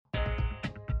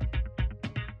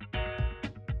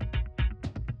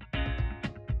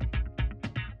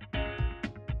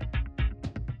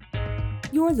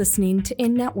You're listening to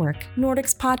In Network,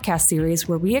 Nordic's podcast series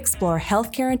where we explore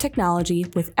healthcare and technology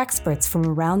with experts from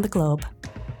around the globe.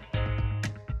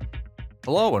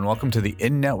 Hello, and welcome to the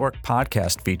In Network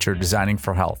podcast feature, Designing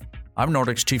for Health. I'm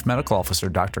Nordic's Chief Medical Officer,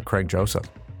 Dr. Craig Joseph.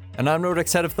 And I'm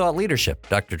Nordic's Head of Thought Leadership,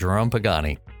 Dr. Jerome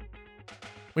Pagani.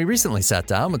 We recently sat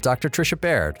down with Dr. Tricia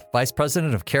Baird, Vice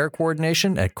President of Care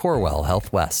Coordination at Corewell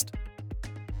Health West.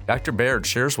 Dr. Baird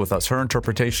shares with us her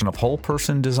interpretation of whole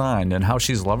person design and how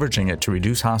she's leveraging it to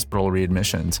reduce hospital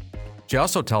readmissions. She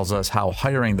also tells us how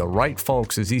hiring the right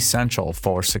folks is essential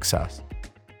for success.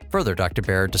 Further, Dr.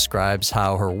 Baird describes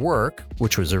how her work,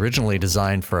 which was originally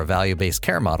designed for a value-based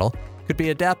care model, could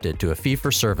be adapted to a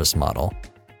fee-for-service model,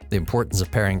 the importance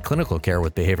of pairing clinical care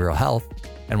with behavioral health,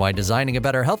 and why designing a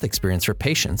better health experience for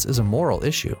patients is a moral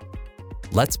issue.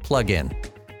 Let's plug in.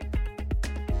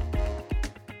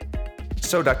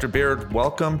 So, Dr. Baird,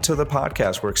 welcome to the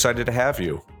podcast. We're excited to have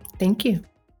you. Thank you.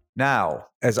 Now,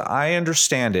 as I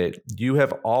understand it, you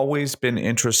have always been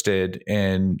interested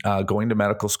in going to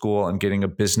medical school and getting a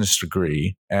business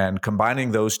degree and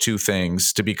combining those two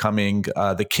things to becoming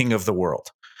the king of the world,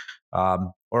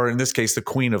 or in this case, the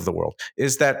queen of the world.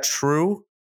 Is that true?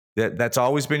 That's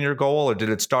always been your goal, or did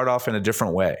it start off in a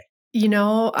different way? You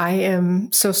know, I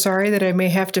am so sorry that I may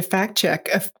have to fact check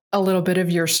a little bit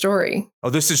of your story. Oh,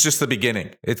 this is just the beginning.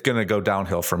 It's going to go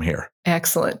downhill from here.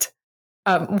 Excellent.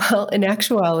 Well, in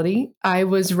actuality, I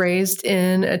was raised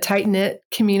in a tight-knit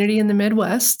community in the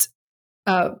Midwest,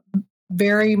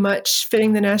 very much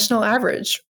fitting the national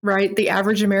average, right? The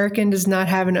average American does not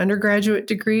have an undergraduate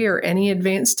degree or any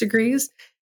advanced degrees,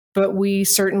 but we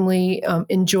certainly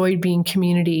enjoyed being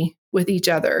community with each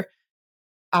other.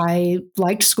 I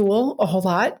liked school a whole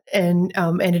lot and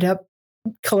ended up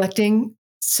collecting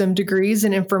some degrees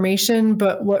and information.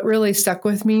 But what really stuck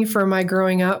with me for my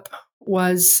growing up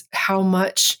was how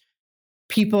much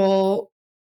people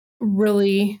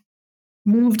really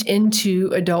moved into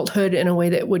adulthood in a way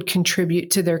that would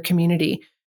contribute to their community.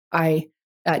 I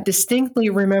distinctly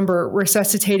remember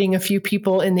resuscitating a few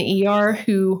people in the ER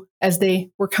who, as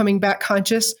they were coming back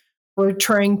conscious, were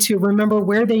trying to remember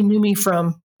where they knew me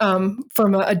from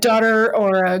a daughter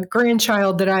or a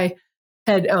grandchild that I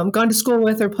had gone to school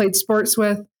with or played sports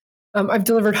with. I've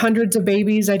delivered hundreds of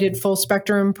babies. I did full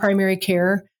spectrum primary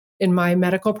care in my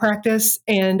medical practice,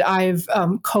 and I've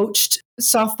coached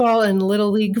softball and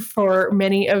Little League for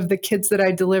many of the kids that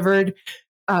I delivered.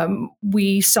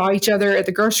 We saw each other at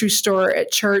the grocery store,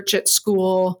 at church, at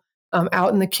school,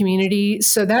 out in the community.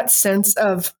 So that sense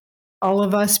of all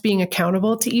of us being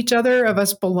accountable to each other, of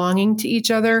us belonging to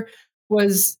each other,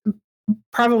 was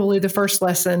probably the first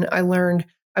lesson I learned.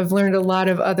 I've learned a lot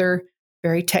of other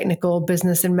very technical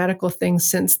business and medical things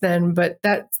since then, but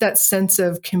that sense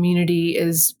of community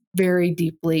is very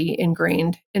deeply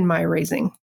ingrained in my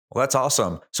raising. Well, that's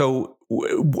awesome. So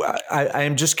I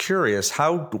am just curious,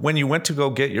 how, when you went to go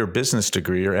get your business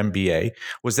degree or MBA,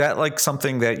 was that like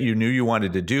something that you knew you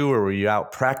wanted to do, or were you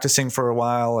out practicing for a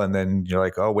while and then you're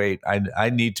like, oh, wait, I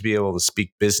need to be able to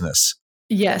speak business?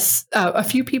 Yes. A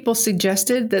few people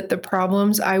suggested that the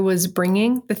problems I was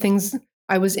bringing, the things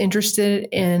I was interested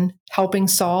in helping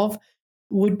solve,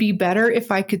 would be better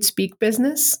if I could speak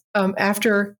business.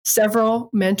 After several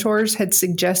mentors had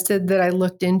suggested that I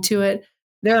looked into it,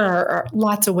 there are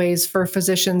lots of ways for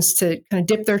physicians to kind of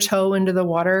dip their toe into the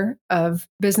water of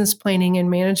business planning and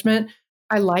management.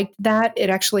 I liked that. It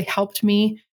actually helped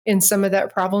me in some of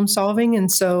that problem solving.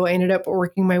 And so I ended up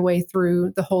working my way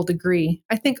through the whole degree.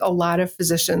 I think a lot of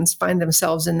physicians find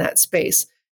themselves in that space.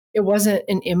 It wasn't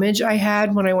an image I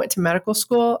had when I went to medical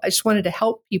school. I just wanted to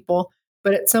help people.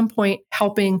 But at some point,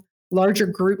 helping larger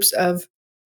groups of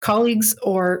colleagues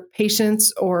or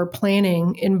patients or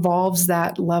planning involves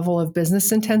that level of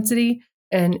business intensity,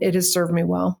 and it has served me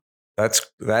well. I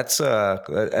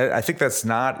think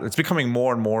it's becoming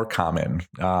more and more common.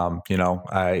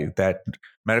 That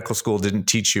medical school didn't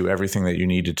teach you everything that you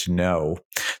needed to know.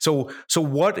 So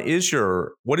what is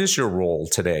your role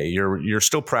today? You're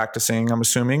still practicing, I'm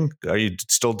assuming. Are you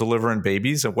still delivering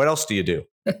babies? And what else do you do?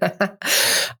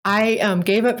 I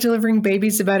gave up delivering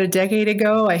babies about a decade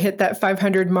ago. I hit that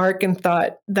 500 mark and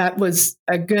thought that was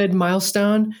a good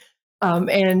milestone.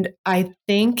 And I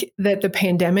think that the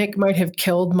pandemic might have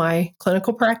killed my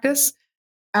clinical practice.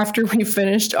 After we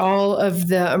finished all of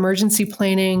the emergency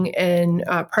planning and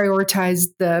prioritized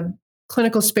the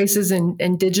clinical spaces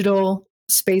and digital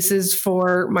spaces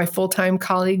for my full-time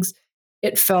colleagues,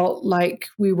 it felt like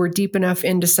we were deep enough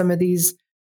into some of these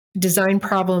design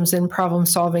problems and problem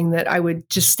solving that I would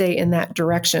just stay in that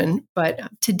direction. But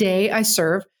today I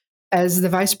serve as the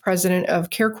Vice President of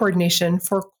Care Coordination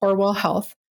for Corewell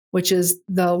Health. which is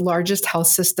the largest health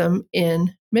system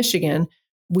in Michigan.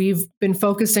 We've been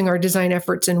focusing our design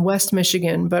efforts in West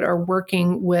Michigan, but are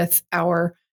working with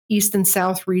our East and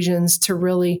South regions to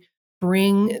really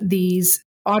bring these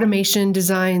automation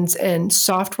designs and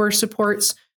software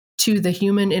supports to the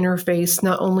human interface,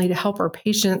 not only to help our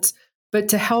patients, but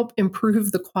to help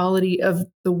improve the quality of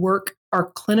the work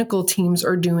our clinical teams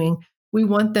are doing. We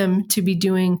want them to be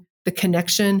doing the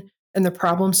connection and the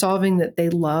problem solving that they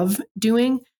love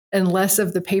doing, and less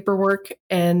of the paperwork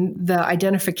and the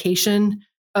identification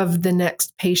of the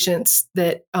next patients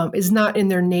that is not in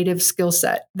their native skill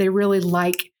set. They really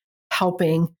like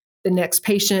helping the next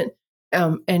patient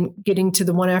and getting to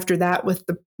the one after that with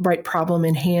the right problem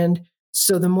in hand.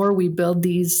 So the more we build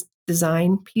these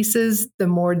design pieces, the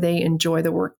more they enjoy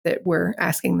the work that we're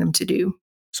asking them to do.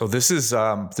 So this is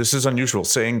unusual.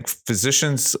 Saying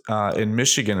physicians in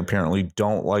Michigan apparently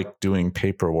don't like doing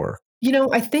paperwork.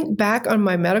 I think back on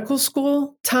my medical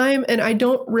school time, and I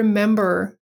don't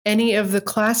remember any of the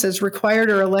classes, required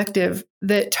or elective,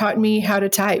 that taught me how to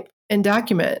type and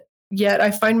document. Yet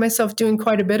I find myself doing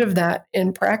quite a bit of that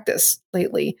in practice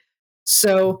lately.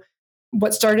 So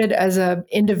what started as an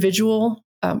individual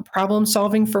problem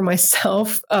solving for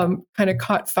myself kind of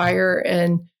caught fire.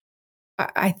 And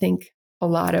I think a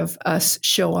lot of us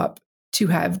show up to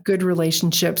have good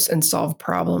relationships and solve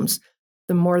problems.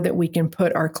 The more that we can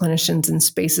put our clinicians in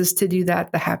spaces to do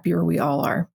that, the happier we all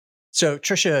are. So,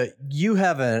 Tricia, you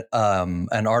have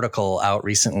an article out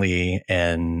recently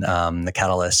in the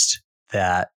Catalyst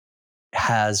that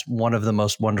has one of the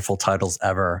most wonderful titles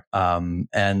ever.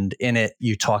 And in it,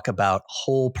 you talk about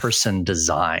whole person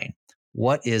design.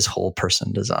 What is whole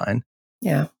person design?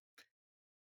 Yeah.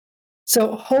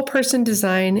 So whole person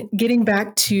design, getting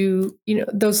back to,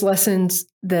 those lessons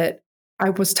that I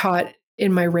was taught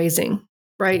in my raising,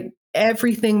 right?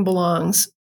 Everything belongs.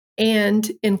 And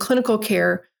in clinical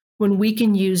care, when we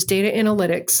can use data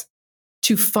analytics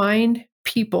to find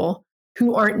people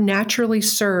who aren't naturally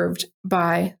served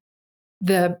by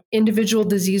the individual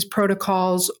disease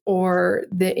protocols or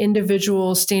the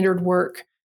individual standard work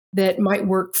that might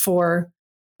work for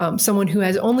someone who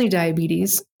has only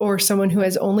diabetes or someone who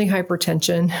has only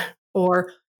hypertension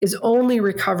or is only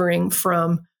recovering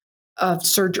from a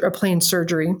plain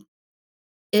surgery.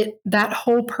 That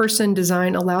whole person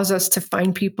design allows us to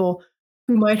find people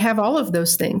who might have all of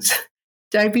those things: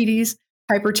 diabetes,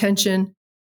 hypertension,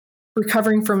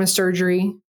 recovering from a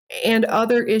surgery, and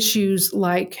other issues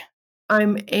like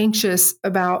I'm anxious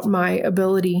about my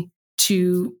ability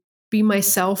to be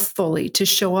myself fully, to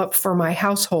show up for my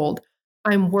household.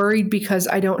 I'm worried because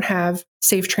I don't have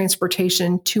safe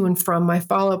transportation to and from my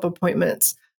follow-up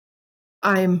appointments.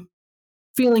 I'm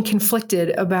feeling conflicted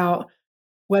about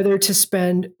whether to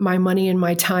spend my money and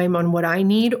my time on what I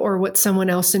need or what someone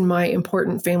else in my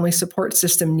important family support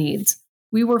system needs.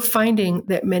 We were finding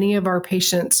that many of our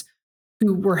patients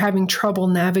who were having trouble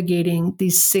navigating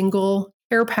these single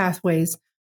care pathways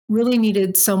really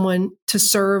needed someone to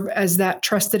serve as that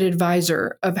trusted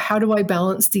advisor of how do I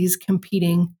balance these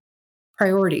competing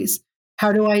priorities?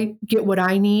 How do I get what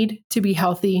I need to be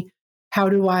healthy? How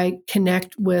do I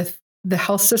connect with the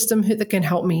health system that can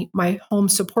help me, my home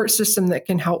support system that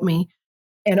can help me,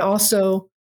 and also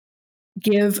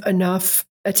give enough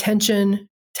attention,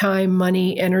 time,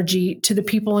 money, energy to the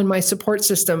people in my support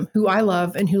system who I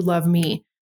love and who love me?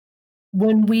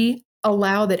 When we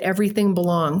allow that everything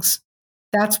belongs,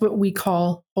 that's what we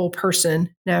call whole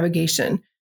person navigation.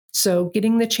 So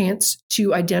getting the chance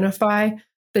to identify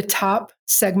the top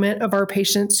segment of our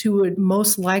patients who would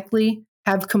most likely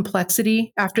have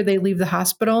complexity after they leave the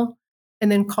hospital,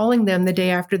 and then calling them the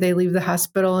day after they leave the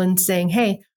hospital and saying,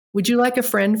 hey, would you like a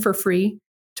friend for free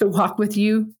to walk with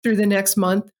you through the next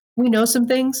month? We know some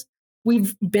things.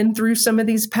 We've been through some of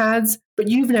these paths, but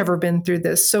you've never been through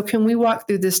this. So can we walk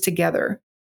through this together?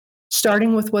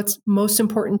 Starting with what's most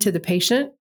important to the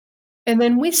patient. And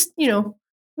then we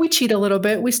cheat a little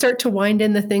bit. We start to wind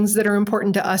in the things that are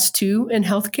important to us too in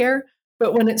healthcare.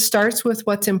 But when it starts with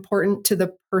what's important to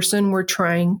the person we're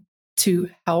trying to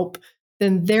help,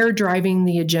 then they're driving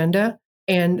the agenda.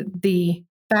 And the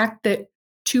fact that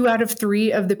 2 out of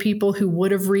 3 of the people who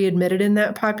would have readmitted in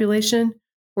that population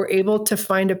were able to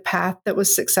find a path that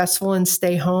was successful and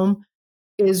stay home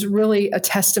is really a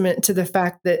testament to the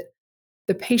fact that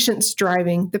the patient's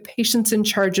driving, the patient's in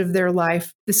charge of their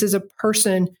life. This is a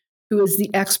person who is the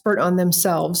expert on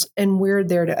themselves, and we're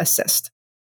there to assist.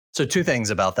 So 2 things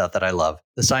about that I love.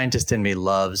 The scientist in me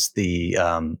loves the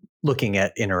looking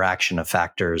at interaction of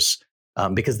factors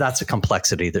because that's a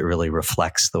complexity that really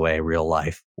reflects the way real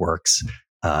life works.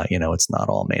 It's not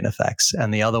all main effects.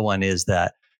 And the other one is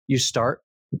that you start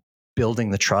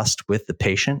building the trust with the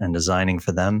patient and designing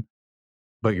for them.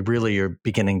 But you're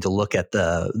beginning to look at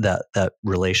that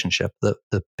relationship,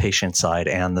 the patient side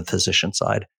and the physician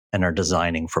side, and are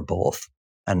designing for both.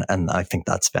 And I think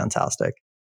that's fantastic.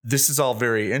 This is all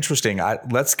very interesting.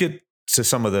 Let's get to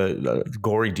some of the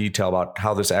gory detail about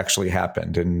how this actually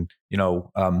happened. And,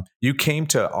 you came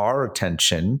to our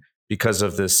attention because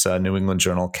of this New England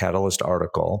Journal Catalyst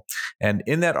article. And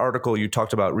in that article, you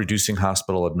talked about reducing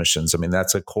hospital admissions. I mean,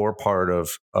 that's a core part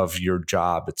of your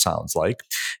job, it sounds like.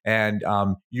 And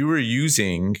you were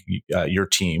using, your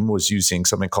team was using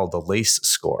something called the LACE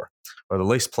score, or the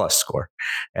LACE Plus score.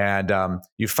 And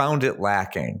you found it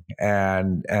lacking.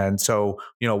 And so,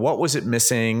 what was it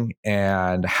missing,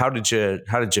 and how did you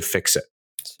fix it?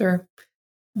 Sure.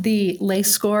 The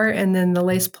LACE score and then the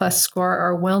LACE Plus score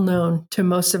are well known to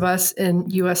most of us in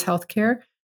U.S. healthcare.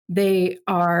 They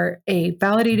are a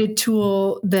validated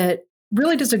tool that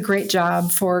really does a great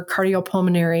job for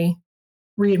cardiopulmonary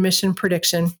readmission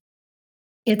prediction.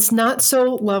 It's not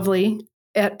so lovely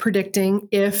at predicting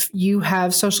if you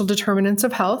have social determinants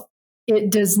of health. It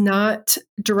does not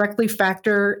directly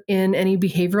factor in any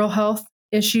behavioral health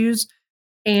issues.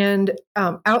 And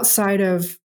outside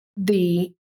of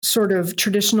the sort of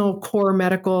traditional core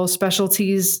medical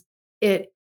specialties,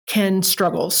 it can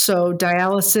struggle. So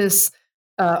dialysis,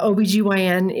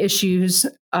 OBGYN issues,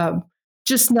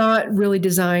 just not really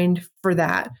designed for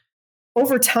that.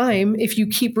 Over time, if you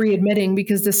keep readmitting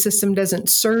because the system doesn't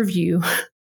serve you,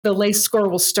 the LACE score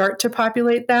will start to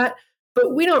populate that.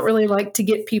 But we don't really like to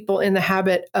get people in the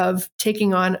habit of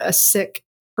taking on a sick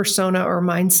persona or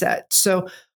mindset. So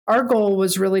our goal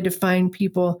was really to find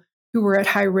people who were at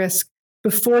high risk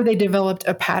before they developed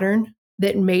a pattern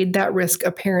that made that risk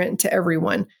apparent to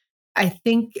everyone. I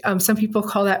think some people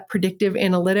call that predictive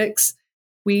analytics.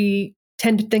 We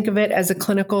tend to think of it as a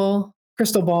clinical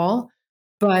crystal ball,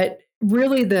 but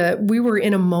really we were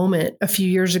in a moment a few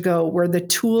years ago where the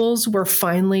tools were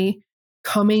finally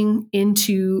coming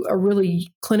into a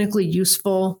really clinically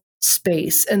useful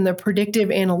space, and the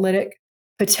predictive analytic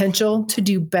potential to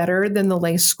do better than the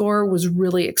LACE score was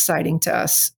really exciting to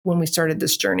us when we started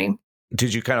this journey.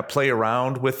 Did you kind of play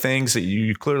around with things that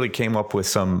you clearly came up with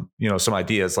some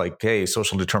ideas like, hey,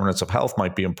 social determinants of health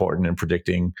might be important in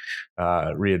predicting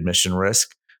readmission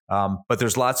risk. But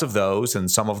there's lots of those,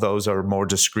 and some of those are more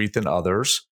discrete than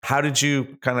others. How did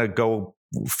you kind of go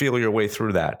feel your way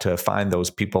through that to find those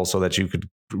people so that you could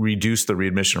reduce the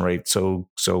readmission rate so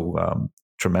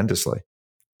tremendously?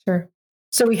 Sure.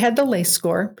 So we had the LACE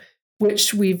score,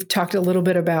 which we've talked a little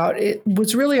bit about. It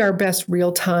was really our best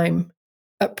real-time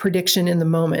prediction in the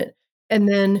moment. And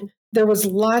then there was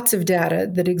lots of data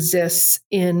that exists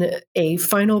in a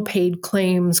final paid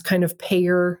claims kind of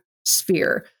payer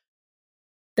sphere.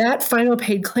 That final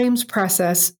paid claims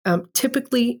process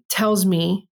typically tells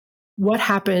me what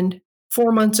happened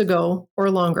 4 months ago or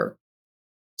longer.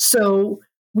 So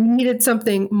we needed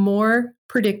something more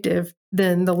predictive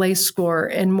than the LACE score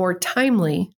and more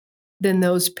timely than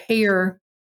those payer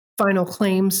final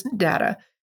claims data.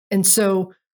 And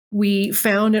so we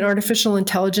found an artificial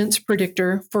intelligence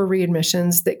predictor for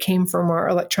readmissions that came from our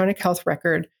electronic health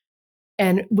record.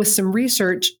 And with some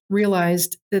research,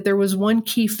 realized that there was one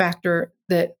key factor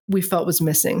that we felt was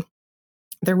missing.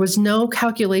 There was no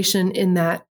calculation in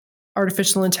that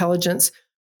artificial intelligence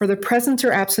for the presence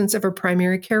or absence of a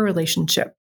primary care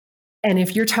relationship. And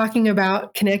if you're talking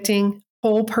about connecting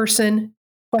whole person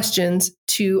questions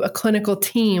to a clinical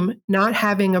team, not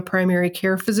having a primary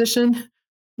care physician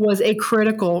was a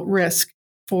critical risk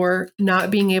for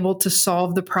not being able to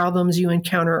solve the problems you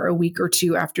encounter a week or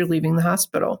two after leaving the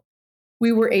hospital.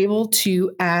 We were able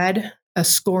to add a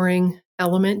scoring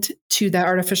element to that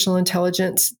artificial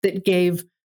intelligence that gave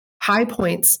high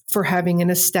points for having an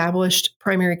established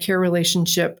primary care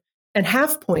relationship and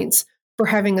half points for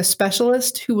having a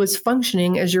specialist who was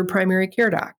functioning as your primary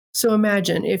care doc. So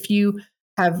imagine if you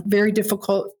have very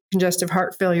difficult congestive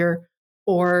heart failure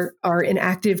or are in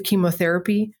active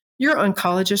chemotherapy, your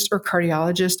oncologist or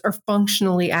cardiologist are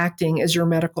functionally acting as your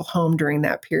medical home during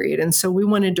that period. And so we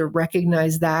wanted to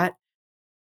recognize that,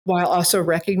 while also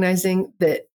recognizing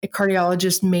that a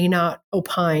cardiologist may not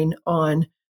opine on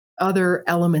other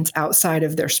elements outside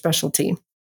of their specialty.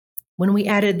 When we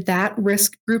added that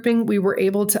risk grouping, we were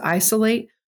able to isolate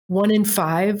 1 in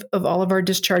 5 of all of our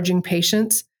discharging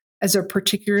patients as a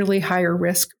particularly higher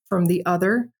risk from the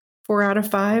other 4 out of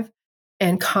 5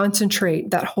 and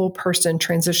concentrate that whole person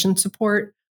transition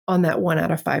support on that 1 out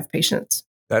of 5 patients.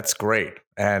 That's great.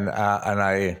 And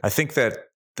I think that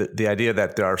the idea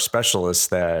that there are specialists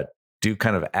that do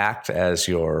kind of act as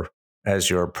your as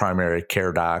your primary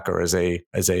care doc or as a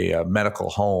medical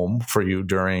home for you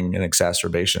during an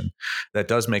exacerbation. That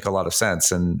does make a lot of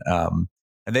sense, and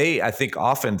I think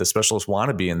often the specialists want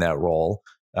to be in that role,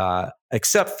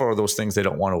 except for those things they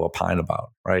don't want to opine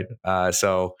about, right?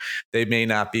 So they may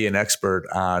not be an expert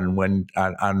on when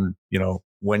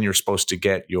you're supposed to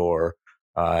get your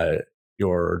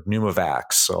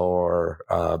pneumovax or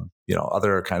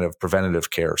other kind of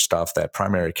preventative care stuff that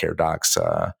primary care docs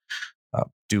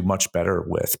do much better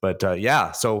with. But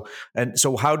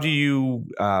so how do you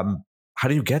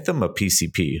get them a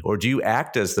PCP, or do you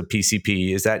act as the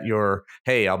PCP? Is that your,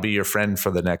 hey, I'll be your friend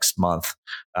for the next month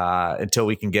until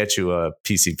we can get you a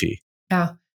PCP?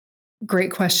 Yeah,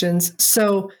 great questions.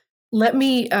 So let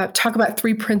me talk about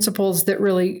 3 principles that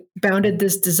really bounded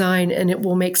this design, and it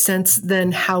will make sense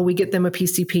then how we get them a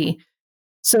PCP.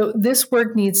 So this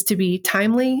work needs to be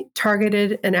timely,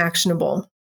 targeted, and actionable.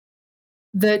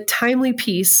 The timely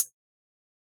piece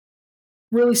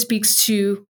really speaks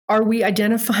to, are we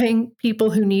identifying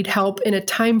people who need help in a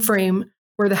time frame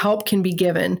where the help can be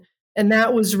given? And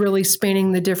that was really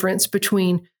spanning the difference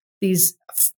between these,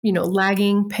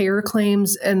 lagging payer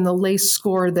claims and the LACE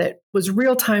score that was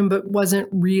real time but wasn't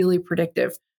really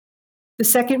predictive. The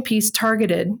second piece,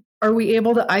 targeted. Are we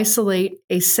able to isolate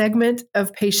a segment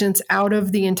of patients out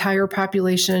of the entire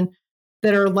population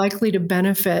that are likely to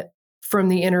benefit from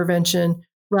the intervention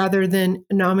rather than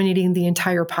nominating the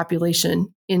entire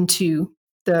population into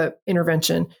the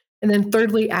intervention? And then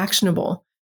thirdly, actionable.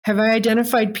 Have I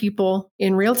identified people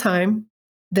in real time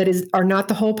that are not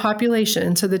the whole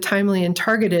population, so the timely and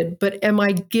targeted, but am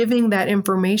I giving that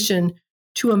information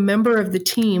to a member of the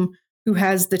team who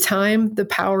has the time, the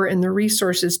power, and the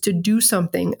resources to do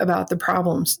something about the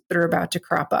problems that are about to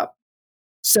crop up?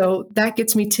 So that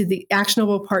gets me to the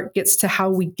actionable part, gets to how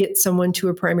we get someone to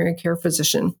a primary care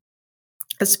physician.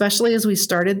 Especially as we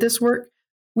started this work,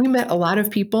 we met a lot of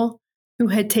people who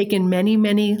had taken many,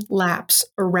 many laps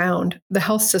around the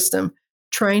health system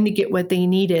trying to get what they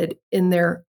needed in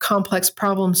their complex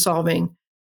problem solving.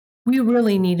 We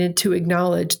really needed to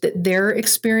acknowledge that their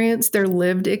experience, their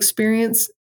lived experience,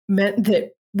 meant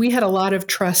that we had a lot of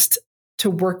trust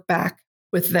to work back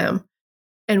with them.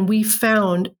 And we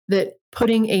found that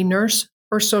putting a nurse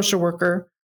or social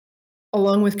worker,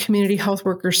 along with community health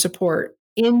worker support,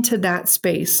 into that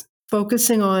space,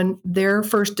 focusing on their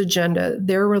first agenda,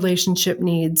 their relationship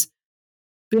needs,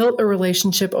 built a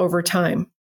relationship over time.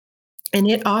 And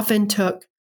it often took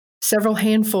several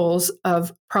handfuls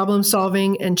of problem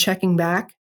solving and checking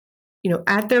back,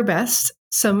 at their best.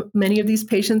 Many of these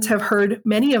patients have heard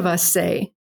many of us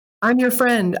say, I'm your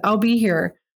friend, I'll be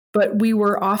here. But we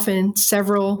were often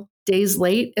several days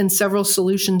late and several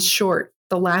solutions short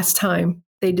the last time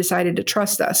they decided to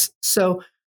trust us. So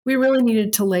we really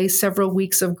needed to lay several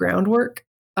weeks of groundwork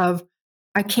of,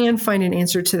 I can find an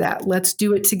answer to that. Let's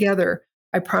do it together.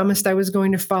 I promised I was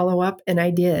going to follow up, and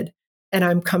I did. And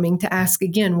I'm coming to ask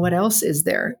again, what else is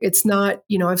there? It's not,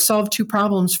 I've solved 2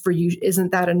 problems for you.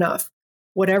 Isn't that enough?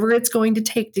 Whatever it's going to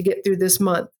take to get through this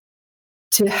month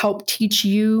to help teach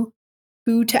you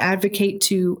who to advocate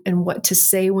to and what to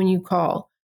say when you call.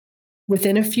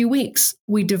 Within a few weeks,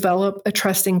 we develop a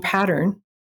trusting pattern.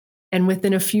 And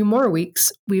within a few more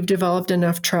weeks, we've developed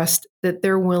enough trust that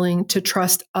they're willing to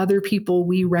trust other people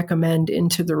we recommend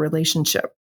into the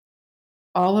relationship.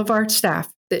 All of our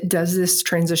staff that does this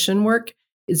transition work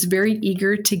is very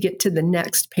eager to get to the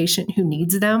next patient who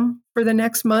needs them for the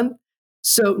next month.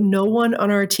 So no one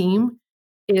on our team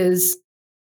is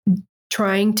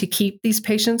trying to keep these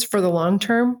patients for the long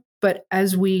term. But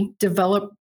as we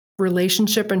develop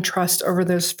relationship and trust over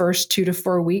those first 2 to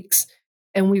 4 weeks,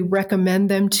 and we recommend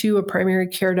them to a primary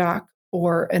care doc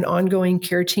or an ongoing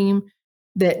care team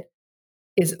that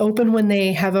is open when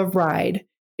they have a ride,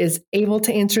 is able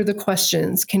to answer the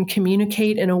questions, can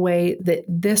communicate in a way that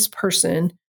this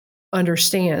person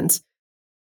understands,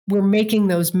 we're making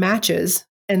those matches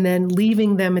and then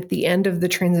leaving them at the end of the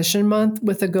transition month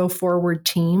with a go forward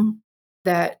team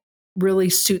that really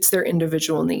suits their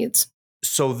individual needs.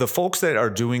 So the folks that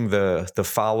are doing the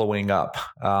following up,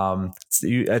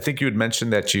 I think you had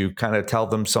mentioned that you kind of tell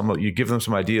them you give them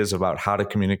some ideas about how to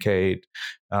communicate.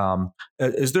 Are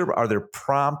there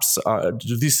prompts?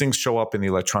 Do these things show up in the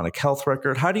electronic health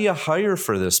record? How do you hire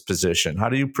for this position? How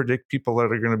do you predict people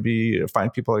that are going to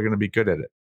find people that are going to be good at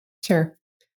it? Sure.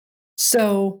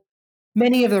 So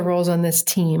many of the roles on this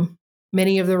team,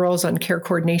 many of the roles on care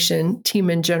coordination team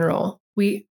in general,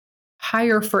 we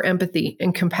hire for empathy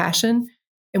and compassion,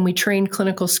 and we train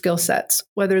clinical skill sets,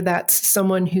 whether that's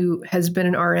someone who has been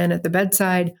an RN at the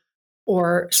bedside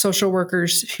or social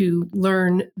workers who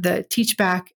learn the teach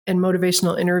back and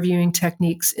motivational interviewing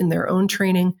techniques in their own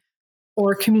training,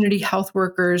 or community health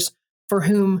workers for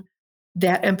whom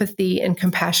that empathy and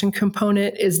compassion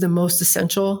component is the most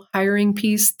essential hiring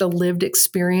piece. The lived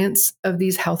experience of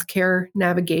these healthcare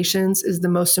navigations is the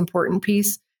most important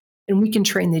piece. And we can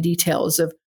train the details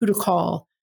of who to call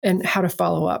and how to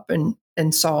follow up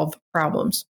and solve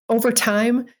problems. Over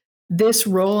time, this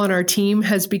role on our team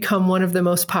has become one of the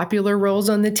most popular roles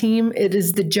on the team. It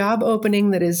is the job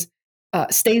opening that is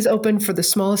stays open for the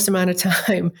smallest amount of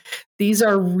time. These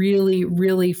are really,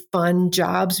 really fun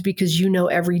jobs because you know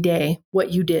every day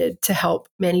what you did to help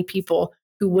many people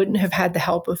who wouldn't have had the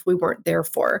help if we weren't there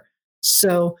for.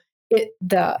 So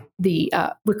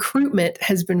the recruitment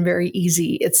has been very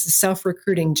easy. It's a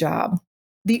self-recruiting job.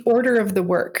 The order of the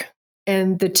work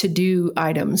and the to-do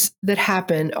items that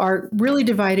happen are really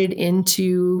divided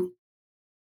into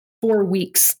 4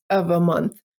 weeks of a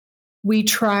month. We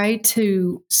try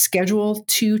to schedule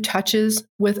 2 touches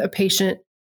with a patient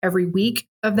every week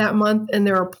of that month, and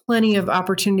there are plenty of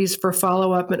opportunities for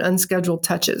follow-up and unscheduled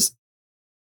touches.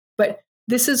 But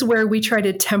this is where we try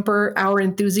to temper our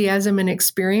enthusiasm and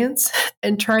experience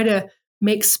and try to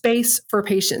make space for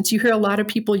patients. You hear a lot of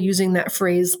people using that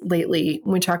phrase lately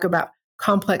when we talk about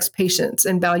complex patients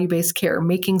and value-based care,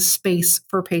 making space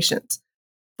for patients.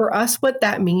 For us, what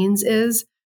that means is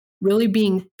really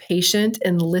being patient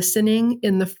and listening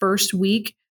in the first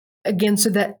week, again, so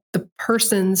that the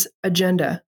person's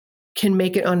agenda can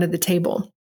make it onto the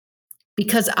table.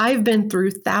 Because I've been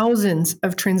through thousands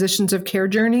of transitions of care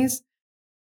journeys,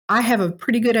 I have a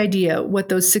pretty good idea what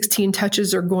those 16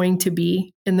 touches are going to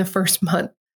be in the first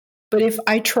month. But if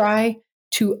I try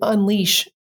to unleash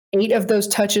 8 of those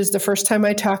touches the first time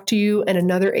I talk to you and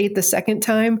another 8 the second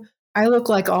time, I look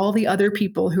like all the other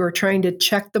people who are trying to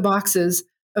check the boxes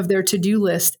of their to-do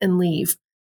list and leave.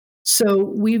 So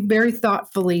we very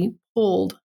thoughtfully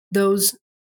pulled those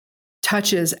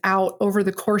touches out over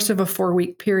the course of a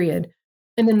 4-week period.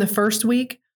 And in the first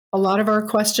week, a lot of our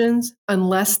questions,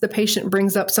 unless the patient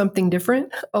brings up something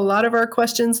different, a lot of our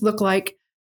questions look like,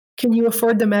 can you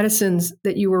afford the medicines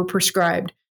that you were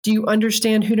prescribed? Do you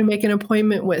understand who to make an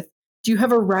appointment with? Do you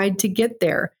have a ride to get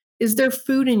there? Is there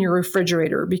food in your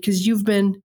refrigerator because you've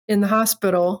been in the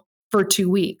hospital for 2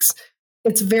 weeks?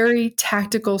 It's very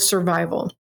tactical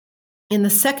survival. In the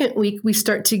second week, we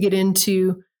start to get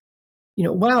into,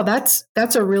 wow, that's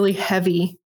a really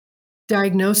heavy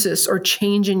diagnosis or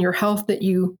change in your health that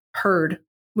you heard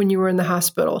when you were in the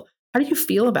hospital. How do you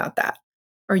feel about that?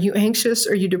 Are you anxious?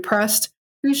 Are you depressed?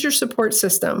 Who's your support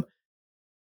system?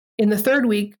 In the third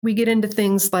week, we get into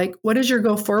things like, what is your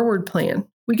go forward plan?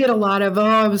 We get a lot of,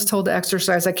 I was told to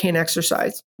exercise. I can't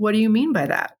exercise. What do you mean by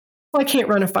that? Well, I can't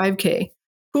run a 5K.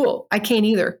 Cool. I can't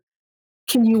either.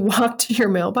 Can you walk to your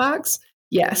mailbox?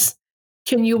 Yes.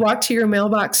 Can you walk to your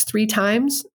mailbox 3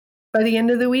 times by the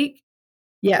end of the week?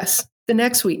 Yes. The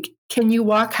next week, can you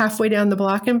walk halfway down the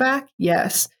block and back?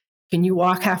 Yes. Can you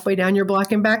walk halfway down your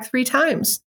block and back 3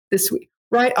 times this week?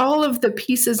 Right? All of the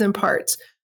pieces and parts.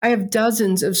 I have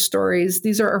dozens of stories.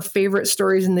 These are our favorite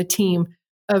stories in the team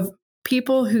of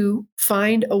people who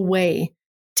find a way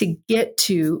to get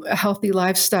to a healthy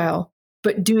lifestyle,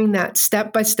 but doing that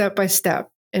step by step by step.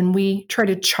 And we try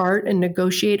to chart and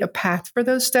negotiate a path for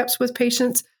those steps with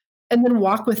patients and then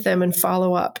walk with them and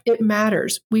follow up. It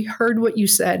matters. We heard what you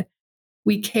said.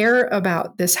 We care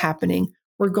about this happening.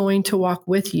 We're going to walk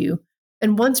with you.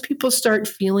 And once people start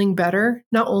feeling better,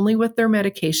 not only with their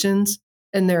medications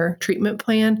and their treatment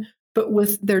plan, but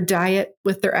with their diet,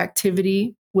 with their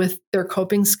activity, with their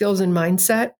coping skills and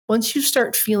mindset, once you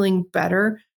start feeling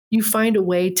better, you find a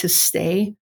way to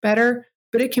stay better,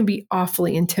 but it can be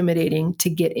awfully intimidating to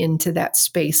get into that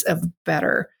space of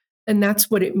better. And that's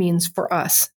what it means for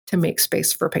us to make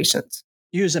space for patients.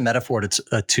 You use a metaphor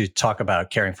to talk about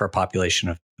caring for a population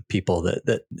of people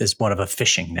that is one of a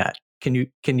fishing net. Can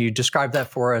you describe that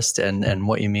for us and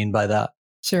what you mean by that?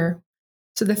 Sure.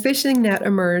 So the fishing net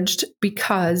emerged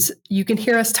because you can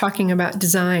hear us talking about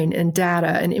design and data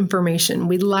and information.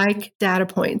 We like data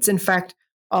points. In fact,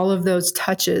 all of those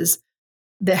touches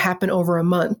that happen over a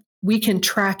month, we can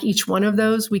track each one of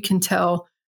those. We can tell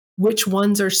which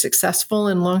ones are successful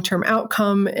in long-term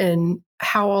outcome and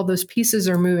how all those pieces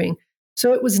are moving.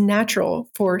 So it was natural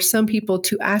for some people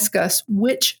to ask us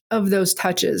which of those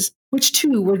touches, which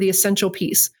 2 were the essential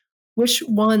piece, which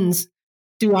ones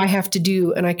do I have to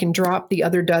do, and I can drop the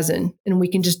other dozen, and we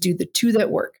can just do the 2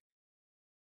 that work.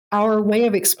 Our way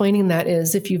of explaining that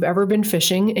is if you've ever been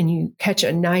fishing and you catch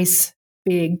a nice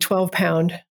big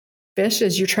 12-pound fish,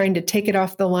 as you're trying to take it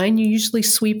off the line, you usually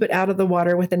sweep it out of the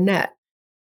water with a net.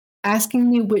 asking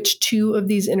me which two of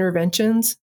these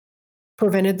interventions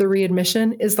prevented the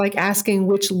readmission is like asking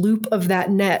which loop of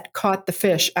that net caught the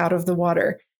fish out of the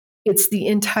water. It's the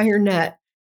entire net.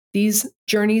 These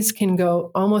journeys can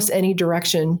go almost any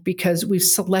direction because we've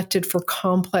selected for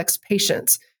complex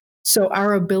patients. So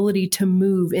our ability to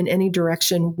move in any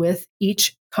direction with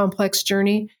each complex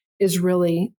journey is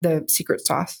really the secret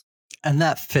sauce. And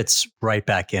that fits right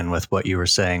back in with what you were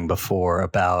saying before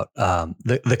about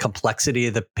the complexity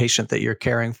of the patient that you're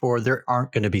caring for. There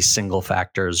aren't going to be single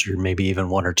factors or maybe even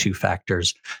one or two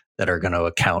factors that are going to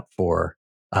account for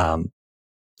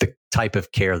the type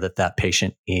of care that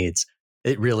patient needs.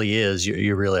 It really is.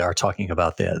 You really are talking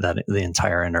about the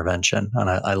entire intervention.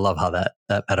 And I love how that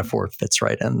metaphor fits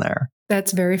right in there.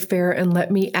 That's very fair. And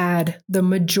let me add, the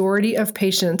majority of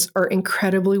patients are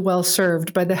incredibly well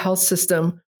served by the health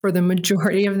system for the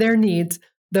majority of their needs,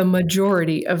 the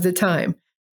majority of the time.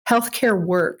 Healthcare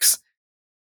works.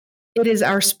 It is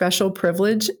our special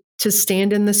privilege to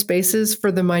stand in the spaces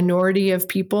for the minority of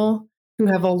people who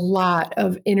have a lot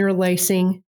of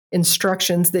interlacing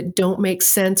instructions that don't make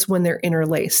sense when they're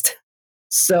interlaced.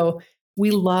 So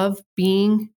we love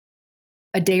being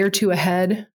a day or two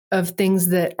ahead of things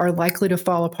that are likely to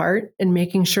fall apart and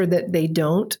making sure that they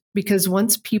don't. Because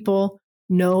once people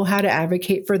know how to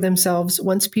advocate for themselves,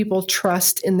 once people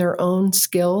trust in their own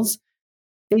skills,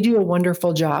 they do a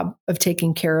wonderful job of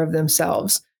taking care of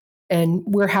themselves. And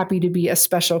we're happy to be a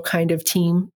special kind of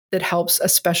team that helps a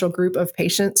special group of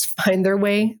patients find their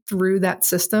way through that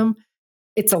system.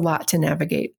 It's a lot to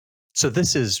navigate. So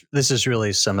this is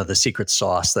really some of the secret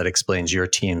sauce that explains your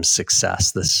team's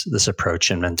success, this approach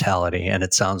and mentality. And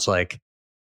it sounds like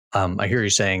I hear you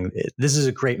saying this is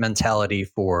a great mentality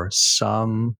for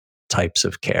some types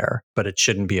of care, but it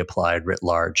shouldn't be applied writ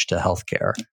large to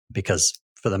healthcare because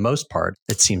for the most part,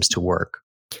 it seems to work.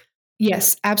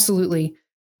 Yes, absolutely.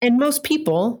 And most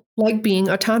people like being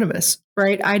autonomous,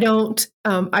 right? I don't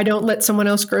let someone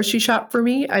else grocery shop for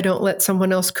me. I don't let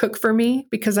someone else cook for me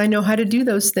because I know how to do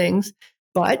those things.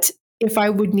 But if I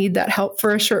would need that help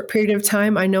for a short period of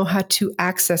time, I know how to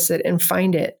access it and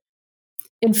find it.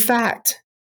 In fact,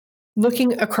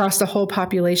 looking across the whole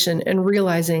population and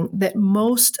realizing that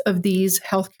most of these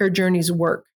healthcare journeys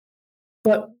work,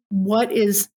 but what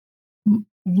is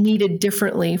needed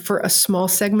differently for a small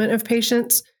segment of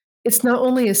patients, it's not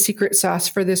only a secret sauce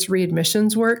for this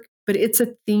readmissions work, but it's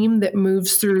a theme that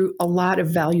moves through a lot of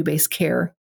value-based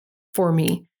care for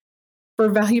me. For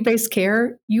value-based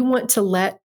care, you want to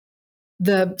let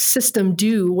the system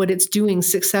do what it's doing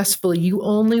successfully. You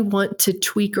only want to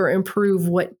tweak or improve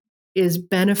what is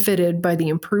benefited by the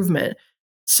improvement.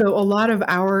 So a lot of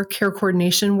our care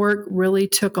coordination work really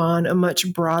took on a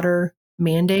much broader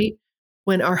mandate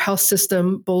when our health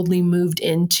system boldly moved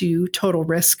into total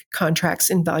risk contracts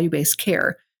in value-based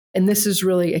care. And this is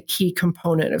really a key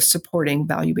component of supporting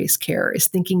value-based care, is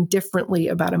thinking differently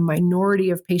about a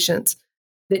minority of patients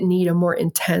that need a more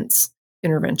intense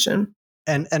intervention.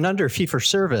 And under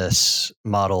fee-for-service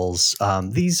models,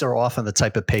 these are often the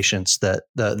type of patients that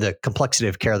the complexity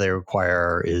of care they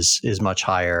require is much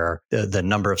higher. The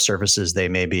number of services they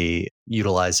may be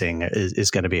utilizing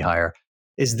is going to be higher.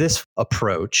 Is this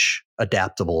approach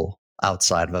adaptable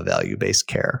outside of a value-based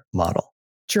care model?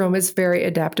 Jerome, is very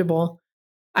adaptable.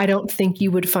 I don't think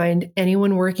you would find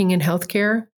anyone working in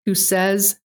healthcare who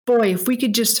says, boy, if we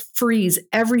could just freeze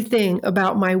everything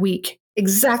about my week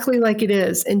exactly like it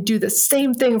is and do the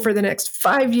same thing for the next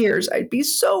 5 years, I'd be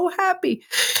so happy.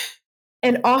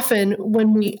 And often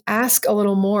when we ask a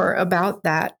little more about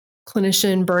that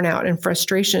clinician burnout and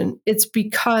frustration, it's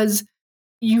because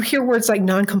you hear words like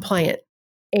non-compliant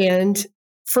and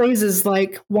phrases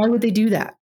like, why would they do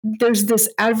that? There's this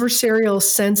adversarial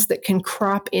sense that can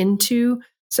crop into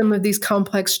some of these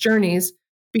complex journeys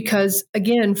because,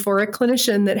 again, for a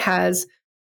clinician that has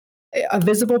a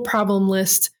visible problem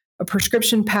list, a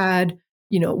prescription pad,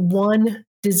 one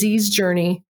disease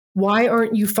journey, why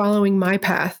aren't you following my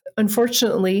path?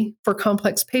 Unfortunately, for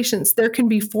complex patients, there can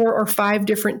be 4 or 5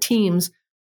 different teams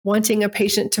wanting a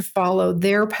patient to follow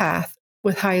their path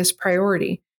with highest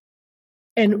priority.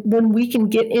 And when we can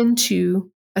get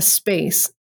into a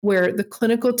space where the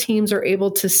clinical teams are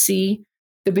able to see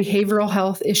the behavioral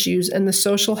health issues and the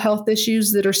social health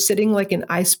issues that are sitting like an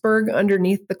iceberg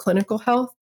underneath the clinical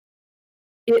health,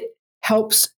 it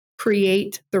helps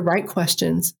create the right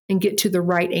questions and get to the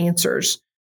right answers.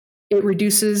 It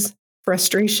reduces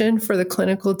frustration for the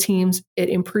clinical teams. It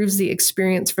improves the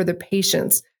experience for the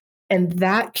patients. And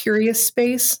that curious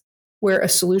space where a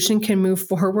solution can move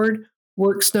forward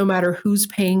works no matter who's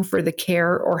paying for the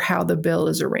care or how the bill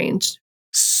is arranged.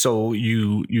 So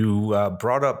you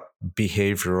brought up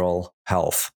behavioral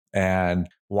health, and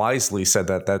wisely said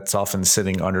that that's often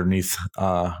sitting underneath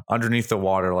the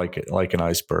water like an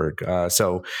iceberg.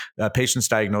 So patients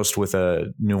diagnosed with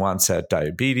a new onset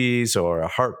diabetes or a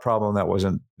heart problem that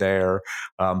wasn't there,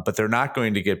 but they're not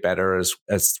going to get better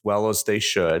as well as they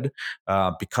should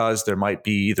because there might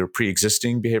be either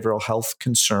pre-existing behavioral health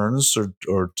concerns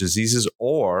or diseases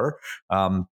or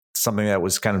something that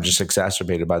was kind of just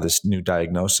exacerbated by this new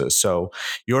diagnosis. So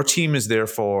your team is there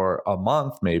for a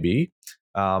month, maybe.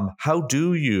 How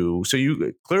do you, so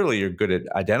you clearly you're good at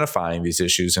identifying these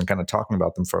issues and kind of talking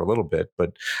about them for a little bit,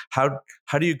 but how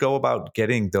do you go about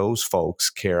getting those folks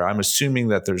care? I'm assuming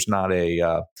that there's not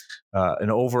an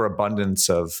overabundance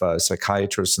of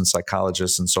psychiatrists and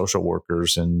psychologists and social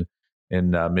workers in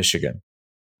Michigan.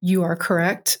 You are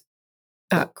correct.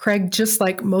 Craig, just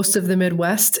like most of the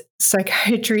Midwest,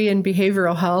 psychiatry and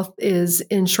behavioral health is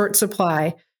in short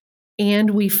supply.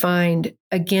 And we find,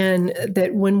 again,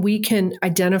 that when we can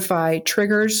identify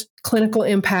triggers, clinical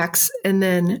impacts, and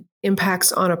then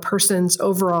impacts on a person's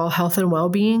overall health and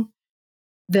well-being,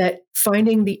 that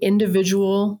finding the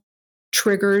individual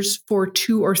triggers for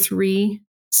 2 or 3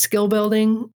 skill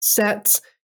building sets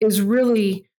is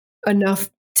really enough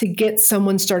to get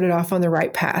someone started off on the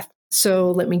right path.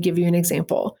 So let me give you an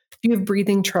example. If you have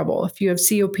breathing trouble, if you have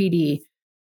COPD,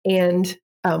 and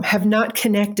have not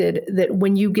connected that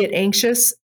when you get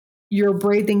anxious, your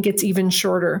breathing gets even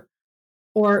shorter.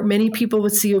 Or many people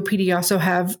with COPD also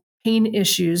have pain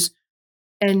issues,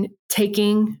 and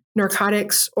taking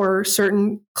narcotics or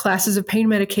certain classes of pain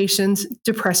medications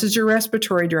depresses your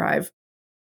respiratory drive.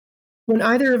 When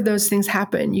either of those things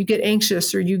happen, you get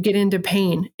anxious or you get into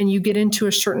pain and you get into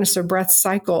a shortness of breath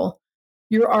cycle,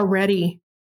 you're already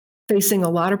facing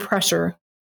a lot of pressure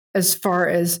as far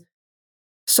as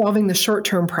solving the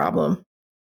short-term problem.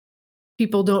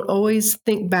 People don't always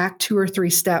think back 2 or 3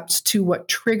 steps to what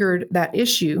triggered that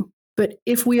issue. But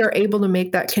if we are able to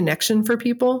make that connection for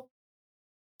people,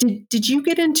 did you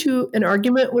get into an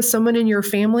argument with someone in your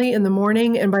family in the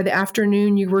morning and by the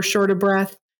afternoon you were short of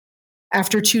breath?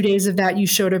 After 2 days of that, you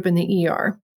showed up in the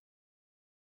ER?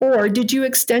 Or did you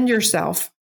extend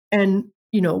yourself and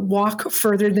walk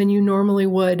further than you normally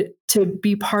would to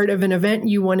be part of an event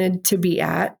you wanted to be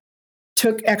at,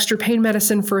 took extra pain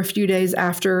medicine for a few days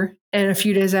after, and a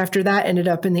few days after that ended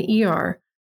up in the ER?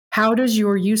 How does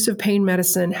your use of pain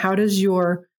medicine, how does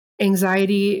your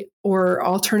anxiety or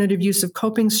alternative use of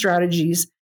coping strategies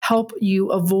help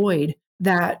you avoid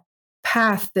that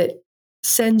path that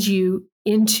sends you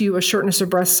into a shortness of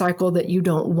breath cycle that you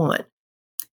don't want?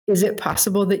 Is it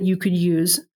possible that you could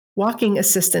use walking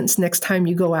assistance next time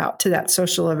you go out to that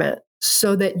social event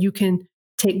so that you can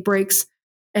take breaks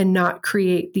and not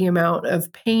create the amount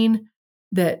of pain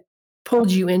that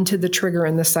pulled you into the trigger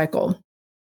in the cycle?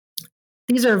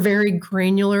 These are very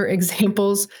granular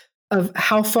examples of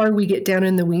how far we get down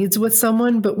in the weeds with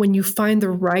someone, but when you find the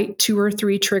right 2 or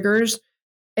 3 triggers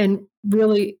and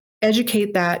really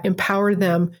educate that, empower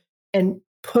them, and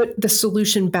put the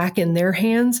solution back in their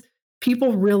hands,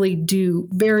 people really do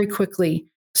very quickly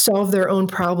solve their own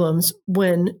problems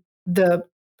when the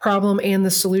problem and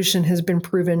the solution has been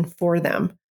proven for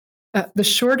them. The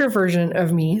shorter version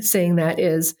of me saying that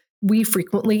is, we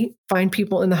frequently find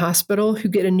people in the hospital who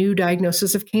get a new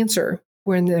diagnosis of cancer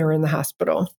when they're in the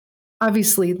hospital.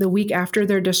 Obviously, the week after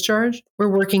their discharge, we're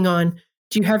working on,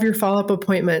 do you have your follow-up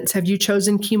appointments? Have you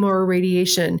chosen chemo or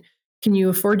radiation? Can you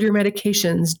afford your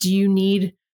medications? Do you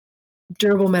need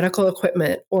durable medical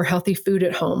equipment or healthy food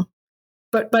at home?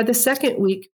 But by the second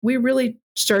week, we really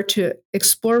start to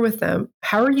explore with them,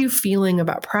 how are you feeling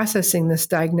about processing this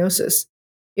diagnosis?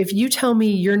 If you tell me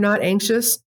you're not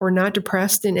anxious or not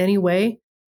depressed in any way,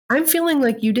 I'm feeling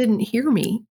like you didn't hear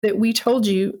me, that we told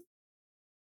you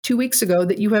 2 weeks ago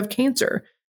that you have cancer.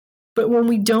 But when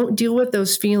we don't deal with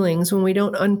those feelings, when we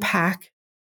don't unpack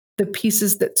the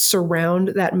pieces that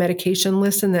surround that medication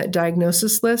list and that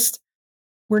diagnosis list,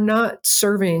 we're not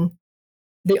serving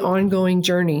the ongoing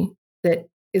journey that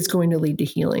is going to lead to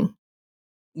healing.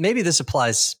 Maybe this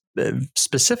applies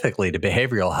specifically to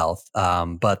behavioral health,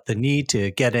 but the need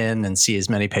to get in and see as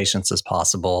many patients as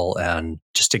possible, and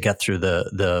just to get through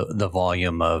the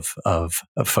volume of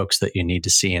folks that you need to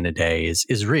see in a day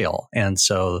is real. And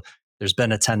so there's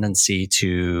been a tendency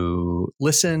to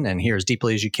listen and hear as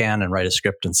deeply as you can and write a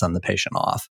script and send the patient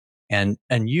off. And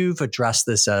you've addressed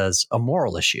this as a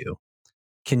moral issue.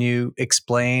 Can you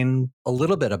explain a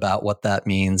little bit about what that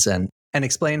means and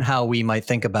explain how we might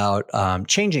think about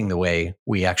changing the way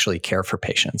we actually care for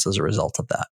patients as a result of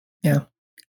that? Yeah,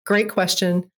 great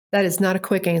question. That is not a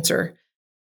quick answer.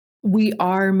 We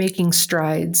are making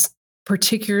strides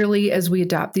particularly as we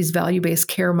adopt these value-based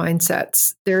care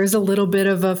mindsets. There is a little bit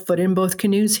of a foot in both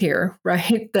canoes here,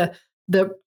 right?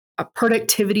 The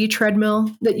productivity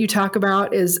treadmill that you talk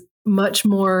about is much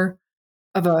more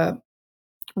of a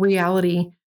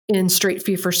reality in straight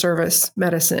fee-for-service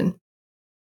medicine.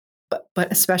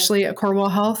 But especially at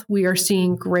Corewell Health, we are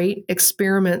seeing great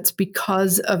experiments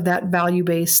because of that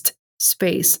value-based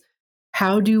space.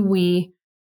 How do we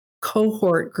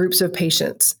cohort groups of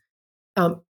patients?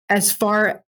 As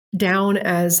far down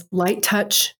as light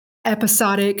touch,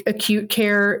 episodic acute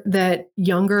care that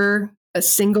younger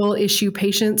single issue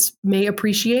patients may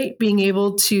appreciate, being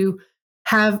able to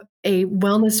have a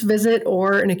wellness visit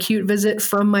or an acute visit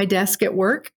from my desk at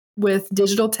work with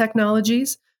digital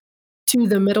technologies, to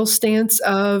the middle stance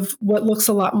of what looks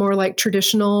a lot more like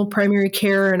traditional primary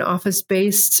care and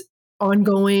office-based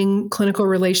ongoing clinical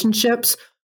relationships,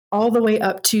 all the way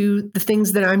up to the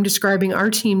things that I'm describing our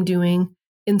team doing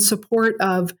in support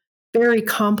of very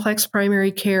complex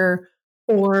primary care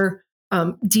or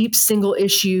deep single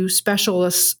issue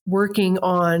specialists working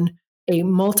on a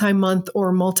multi-month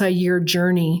or multi-year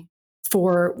journey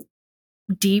for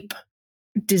deep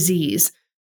disease.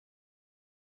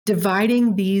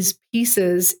 Dividing these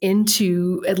pieces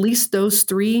into at least those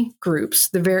three groups,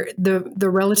 the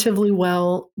relatively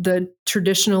well, the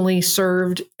traditionally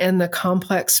served, and the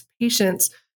complex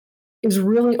patients, is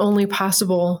really only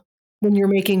possible when you're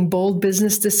making bold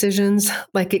business decisions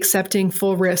like accepting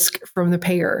full risk from the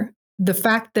payer. The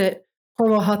fact that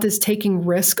Corewell Health is taking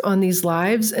risk on these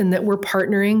lives and that we're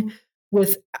partnering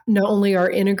with not only our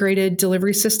integrated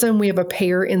delivery system, we have a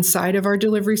payer inside of our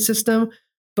delivery system,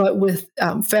 but with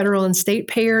federal and state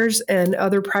payers and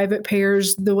other private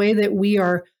payers, the way that we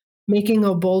are making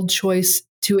a bold choice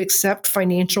to accept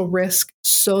financial risk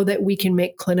so that we can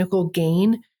make clinical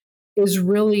gain is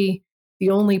really the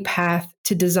only path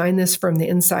to design this from the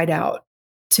inside out,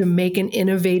 to make an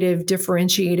innovative,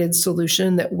 differentiated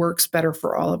solution that works better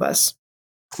for all of us.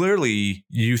 Clearly,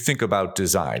 you think about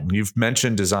design. You've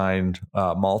mentioned design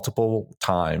multiple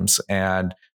times,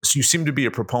 and you seem to be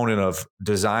a proponent of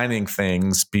designing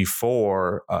things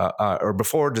before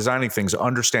designing things,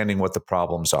 understanding what the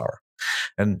problems are.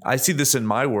 And I see this in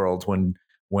my world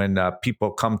when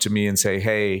people come to me and say,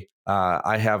 "Hey,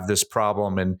 I have this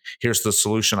problem, and here's the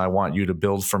solution I want you to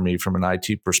build for me from an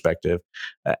IT perspective."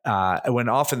 When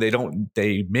often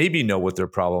they maybe know what their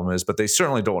problem is, but they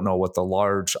certainly don't know what the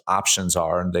large options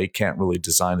are, and they can't really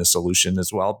design a solution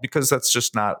as well because that's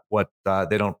just not what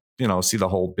they don't see the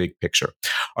whole big picture.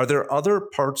 Are there other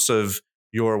parts of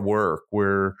your work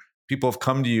where people have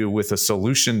come to you with a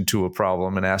solution to a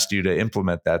problem and asked you to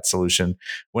implement that solution,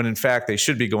 when in fact they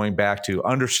should be going back to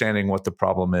understanding what the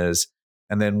problem is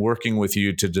and then working with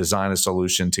you to design a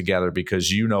solution together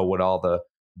because you know what all the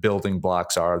building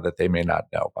blocks are that they may not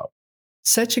know about?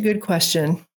 Such a good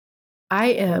question.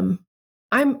 I'm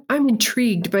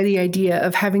intrigued by the idea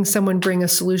of having someone bring a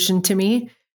solution to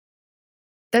me.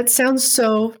 That sounds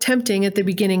so tempting at the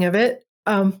beginning of it,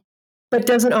 but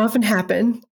doesn't often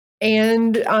happen.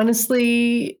 And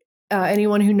honestly,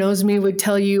 anyone who knows me would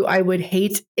tell you I would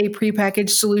hate a prepackaged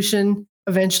solution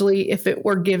eventually if it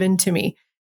were given to me.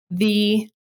 The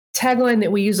tagline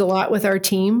that we use a lot with our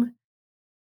team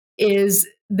is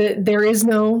that there is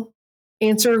no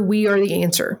answer, we are the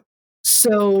answer.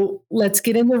 So let's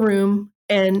get in the room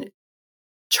and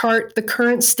chart the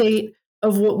current state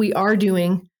of what we are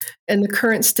doing and the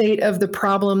current state of the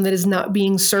problem that is not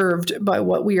being served by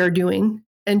what we are doing,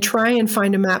 and try and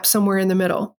find a map somewhere in the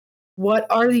middle. What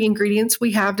are the ingredients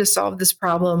we have to solve this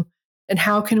problem, and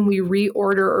how can we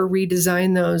reorder or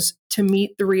redesign those to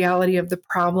meet the reality of the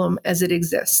problem as it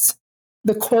exists?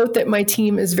 The quote that my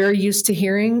team is very used to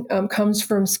hearing comes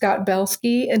from Scott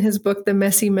Belsky in his book, The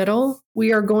Messy Middle.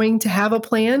 We are going to have a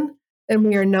plan, and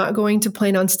we are not going to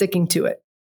plan on sticking to it.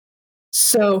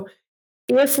 So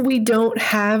if we don't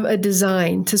have a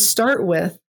design to start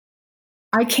with,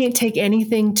 I can't take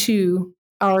anything to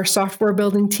our software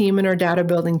building team and our data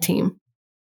building team.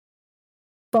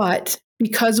 But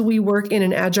because we work in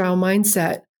an agile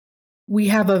mindset, we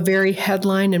have a very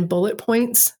headline and bullet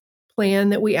points plan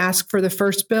that we ask for the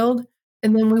first build.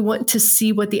 And then we want to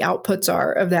see what the outputs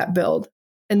are of that build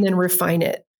and then refine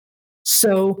it.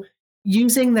 So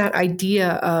using that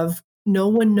idea of no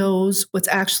one knows what's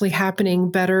actually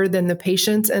happening better than the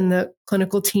patients and the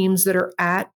clinical teams that are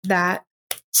at that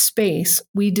space,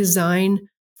 we design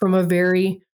from a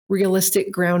very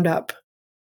realistic ground up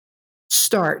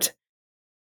start.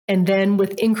 And then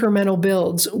with incremental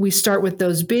builds, we start with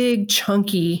those big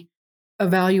chunky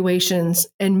evaluations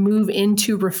and move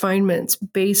into refinements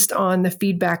based on the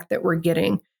feedback that we're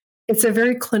getting. It's a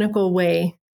very clinical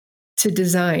way to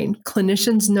design.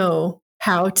 Clinicians know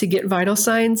how to get vital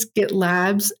signs, get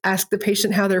labs, ask the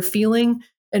patient how they're feeling,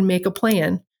 and make a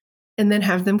plan, and then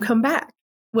have them come back.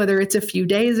 Whether it's a few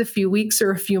days, a few weeks,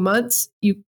 or a few months,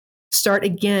 you start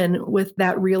again with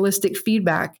that realistic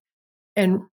feedback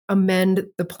and amend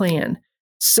the plan.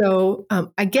 So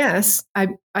I guess I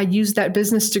used that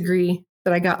business degree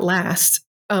that I got last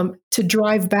to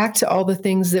drive back to all the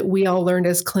things that we all learned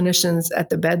as clinicians at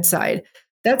the bedside.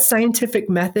 That scientific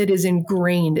method is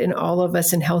ingrained in all of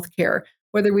us in healthcare.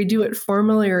 Whether we do it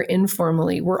formally or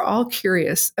informally, we're all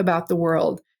curious about the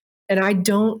world. And I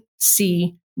don't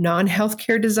see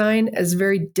non-healthcare design as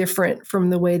very different from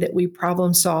the way that we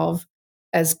problem solve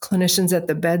as clinicians at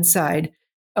the bedside.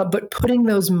 But putting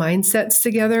those mindsets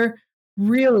together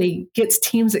really gets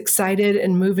teams excited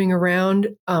and moving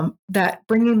around. That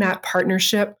bringing that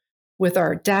partnership with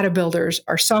our data builders,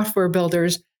 our software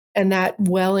builders, and that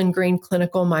well-ingrained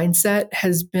clinical mindset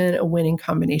has been a winning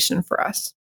combination for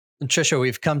us. And Tricia,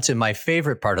 we've come to my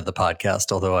favorite part of the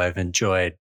podcast, although I've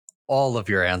enjoyed all of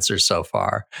your answers so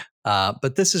far.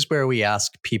 But this is where we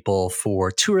ask people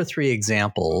for 2 or 3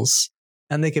 examples,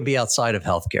 and they can be outside of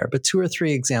healthcare, but 2 or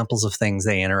 3 examples of things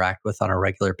they interact with on a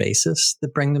regular basis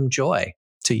that bring them joy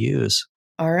to use.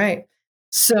 All right.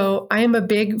 So I am a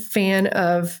big fan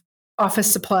of office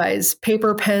supplies,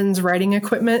 paper, pens, writing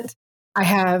equipment. I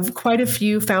have quite a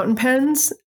few fountain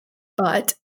pens,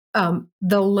 but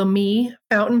the Lamy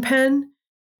fountain pen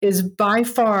is by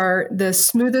far the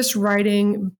smoothest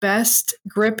writing, best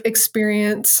grip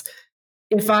experience.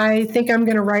 If I think I'm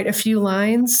going to write a few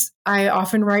lines, I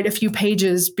often write a few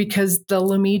pages because the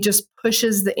Lamy just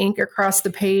pushes the ink across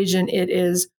the page and it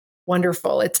is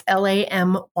wonderful. It's Lamy.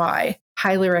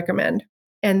 Highly recommend.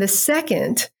 And the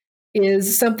second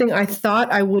is something I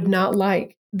thought I would not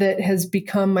like that has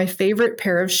become my favorite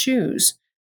pair of shoes.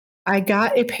 I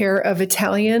got a pair of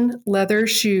Italian leather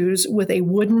shoes with a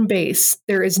wooden base.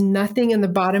 There is nothing in the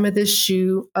bottom of this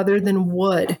shoe other than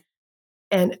wood.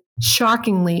 And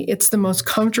shockingly, it's the most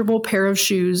comfortable pair of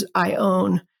shoes I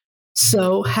own.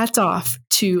 So hats off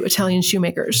to Italian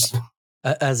shoemakers.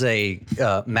 As a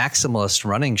maximalist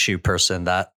running shoe person,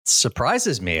 that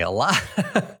surprises me a lot,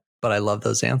 but I love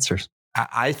those answers.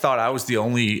 I thought I was the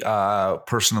only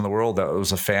person in the world that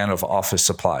was a fan of office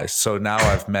supplies. So now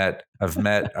I've met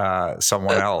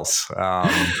someone else.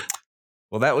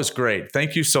 Well, that was great.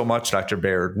 Thank you so much, Dr.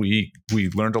 Baird. We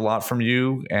learned a lot from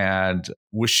you and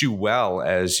wish you well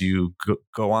as you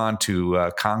go on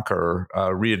to conquer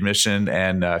readmission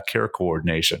and care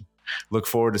coordination. Look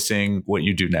forward to seeing what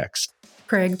you do next.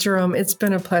 Craig, Jerome, it's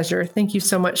been a pleasure. Thank you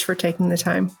so much for taking the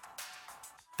time.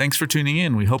 Thanks for tuning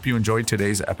in. We hope you enjoyed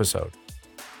today's episode.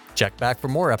 Check back for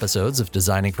more episodes of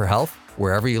Designing for Health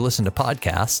wherever you listen to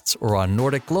podcasts or on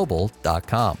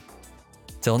NordicGlobal.com.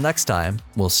 Till next time,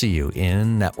 we'll see you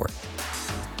in network.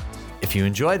 If you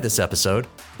enjoyed this episode,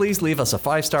 please leave us a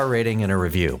 5-star rating and a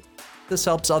review. This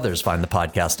helps others find the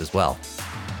podcast as well.